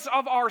forgive us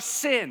of our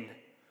sin.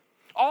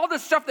 All the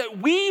stuff that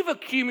we've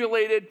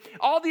accumulated,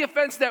 all the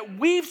offense that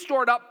we've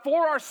stored up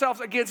for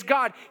ourselves against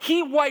God,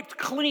 he wiped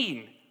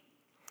clean.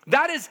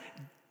 That is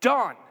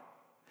done.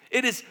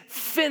 It is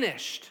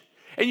finished.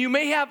 And you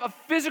may have a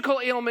physical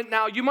ailment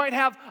now. You might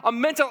have a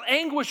mental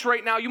anguish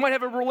right now. You might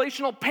have a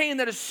relational pain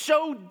that is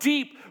so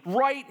deep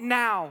right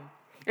now.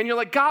 And you're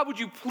like, God, would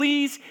you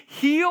please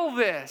heal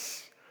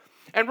this?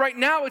 And right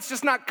now it's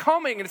just not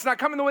coming. And it's not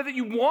coming the way that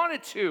you want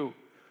it to.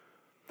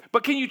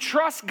 But can you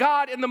trust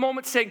God in the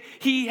moment saying,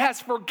 he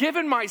has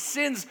forgiven my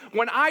sins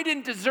when I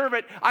didn't deserve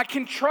it? I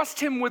can trust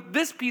him with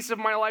this piece of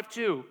my life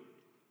too.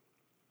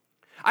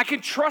 I can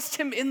trust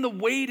him in the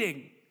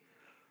waiting.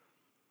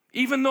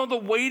 Even though the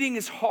waiting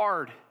is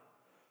hard,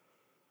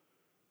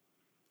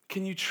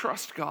 can you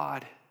trust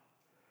God?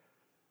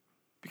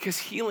 Because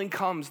healing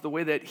comes the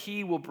way that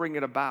he will bring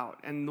it about,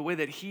 and the way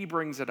that he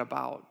brings it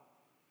about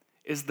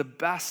is the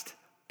best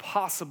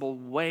possible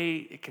way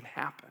it can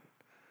happen.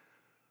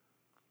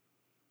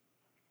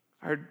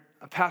 I heard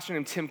a pastor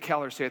named Tim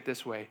Keller say it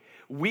this way: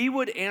 we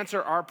would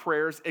answer our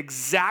prayers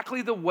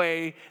exactly the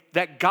way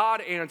that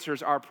God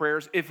answers our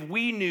prayers if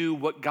we knew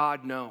what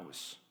God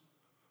knows.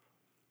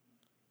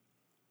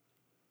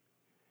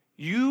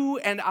 You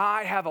and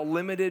I have a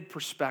limited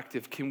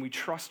perspective. Can we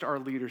trust our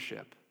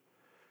leadership?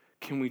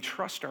 Can we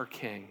trust our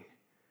King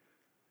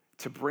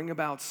to bring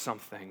about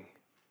something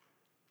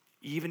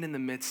even in the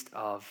midst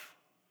of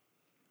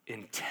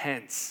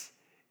intense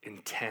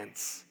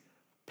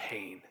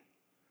pain?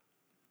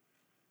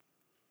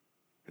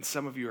 And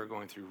some of you are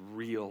going through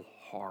real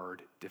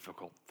hard,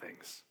 difficult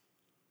things.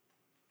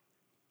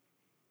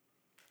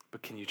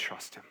 But can you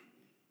trust him?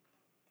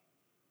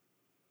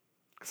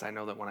 Because I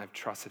know that when I've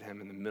trusted him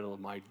in the middle of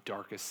my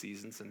darkest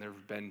seasons, and there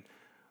have been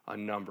a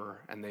number,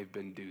 and they've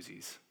been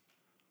doozies.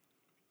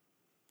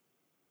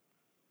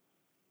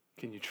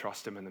 Can you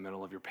trust him in the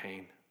middle of your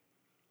pain?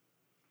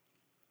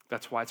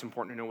 That's why it's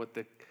important to know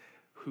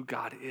who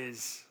God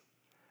is.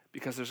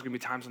 Because there's going to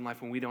be times in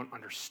life when we don't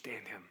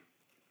understand him.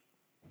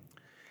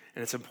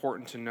 And it's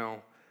important to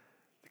know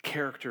the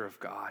character of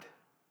God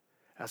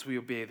as we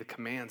obey the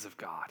commands of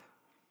God.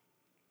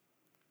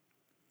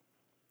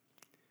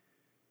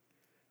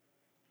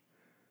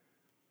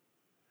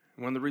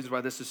 One of the reasons why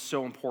this is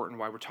so important,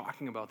 why we're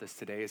talking about this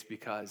today, is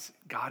because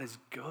God is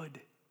good.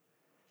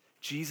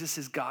 Jesus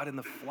is God in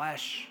the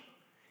flesh.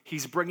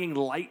 He's bringing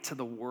light to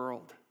the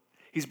world.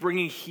 He's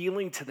bringing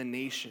healing to the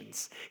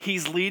nations.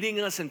 He's leading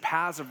us in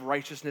paths of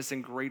righteousness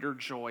and greater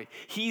joy.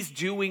 He's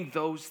doing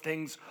those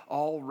things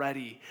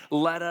already.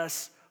 Let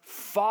us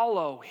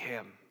follow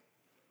him.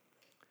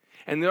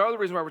 And the other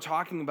reason why we're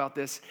talking about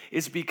this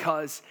is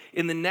because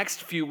in the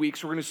next few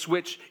weeks, we're going to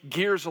switch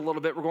gears a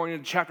little bit. We're going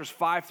into chapters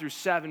 5 through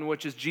 7,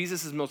 which is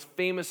Jesus' most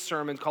famous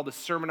sermon called the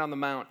Sermon on the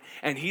Mount.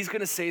 And he's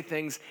going to say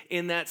things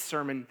in that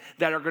sermon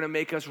that are going to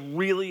make us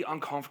really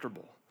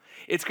uncomfortable.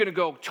 It's going to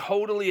go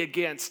totally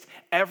against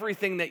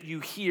everything that you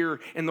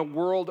hear in the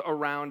world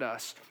around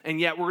us. And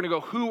yet we're going to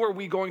go, who are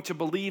we going to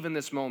believe in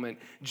this moment?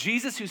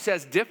 Jesus, who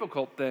says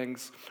difficult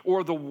things,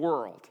 or the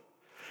world?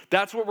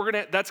 That's going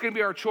to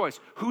be our choice.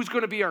 Who's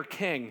going to be our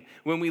king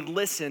when we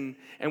listen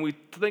and we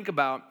think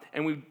about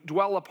and we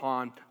dwell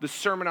upon the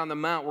Sermon on the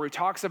Mount, where he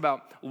talks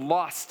about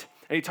lust,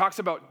 and he talks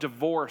about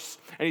divorce,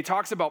 and he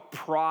talks about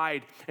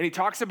pride, and he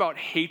talks about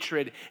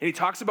hatred, and he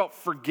talks about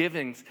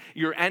forgiving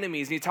your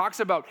enemies, and he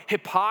talks about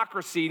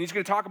hypocrisy, and he's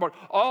going to talk about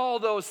all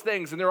those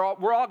things, and we're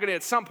all going to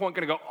at some point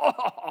going to go,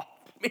 oh,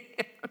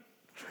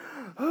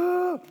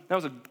 man, that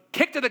was a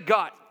kick to the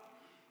gut.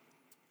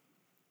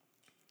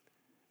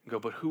 Go,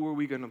 but who are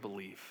we going to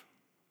believe?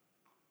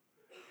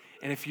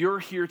 And if you're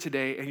here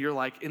today and you're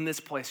like in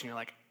this place and you're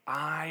like,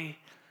 I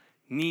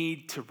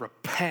need to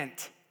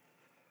repent.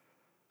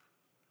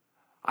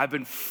 I've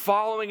been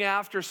following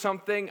after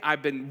something.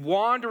 I've been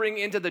wandering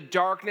into the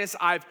darkness.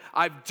 I've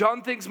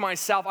done things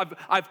myself.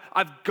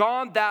 I've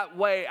gone that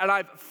way, and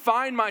I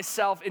find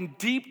myself in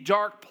deep,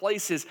 dark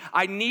places.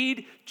 I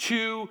need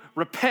to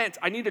repent.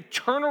 I need to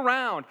turn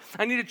around.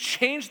 I need to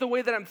change the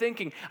way that I'm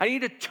thinking. I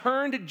need to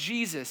turn to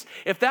Jesus.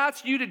 If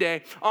that's you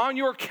today, on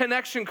your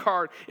connection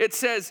card, it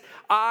says,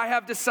 I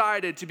have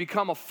decided to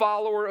become a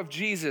follower of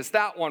Jesus.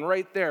 That one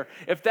right there.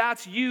 If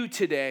that's you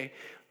today,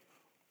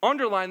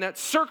 underline that,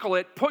 circle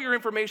it, put your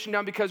information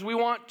down, because we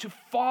want to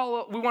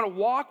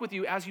walk with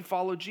you as you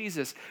follow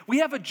Jesus. We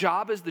have a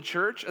job as the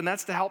church, and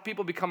that's to help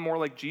people become more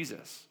like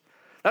Jesus.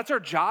 That's our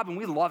job, and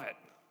we love it.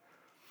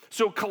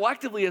 So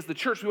collectively as the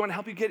church, we want to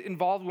help you get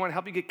involved. We want to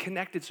help you get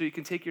connected so you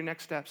can take your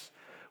next steps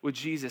with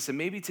Jesus. And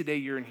maybe today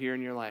you're in here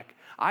and you're like,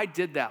 I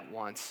did that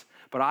once,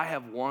 but I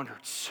have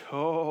wandered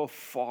so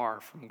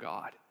far from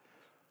God.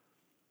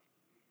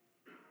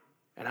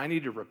 And I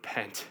need to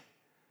repent.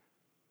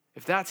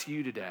 If that's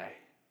you today,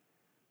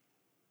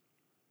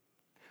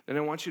 then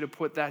I want you to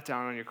put that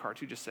down on your card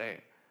too. Just say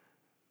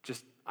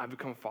it. I've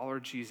become a follower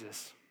of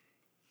Jesus.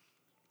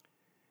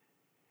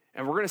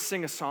 And we're going to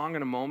sing a song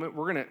in a moment.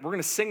 We're going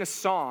to sing a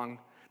song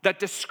that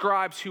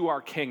describes who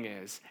our King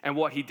is and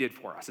what he did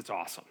for us. It's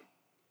awesome.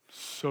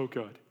 So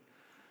good.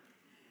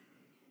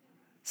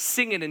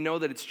 Sing it and know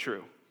that it's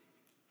true.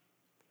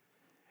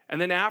 And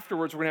then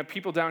afterwards, we're going to have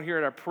people down here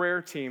at our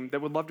prayer team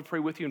that would love to pray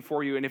with you and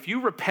for you. And if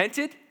you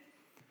repented,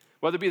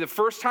 whether it be the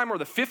first time or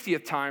the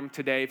 50th time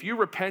today, if you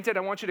repented,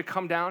 I want you to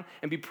come down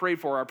and be prayed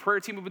for. Our prayer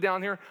team will be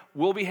down here.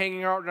 We'll be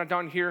hanging out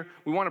down here.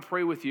 We want to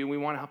pray with you, and we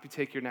want to help you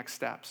take your next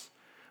steps.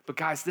 But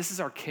guys, this is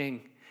our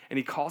King, and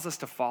he calls us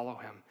to follow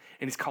him,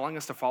 and he's calling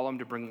us to follow him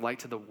to bring light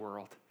to the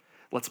world.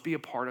 Let's be a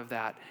part of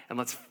that, and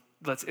let's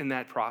in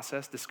that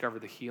process discover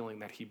the healing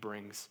that he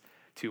brings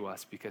to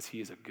us, because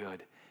he is a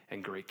good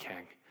and great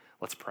King.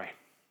 Let's pray.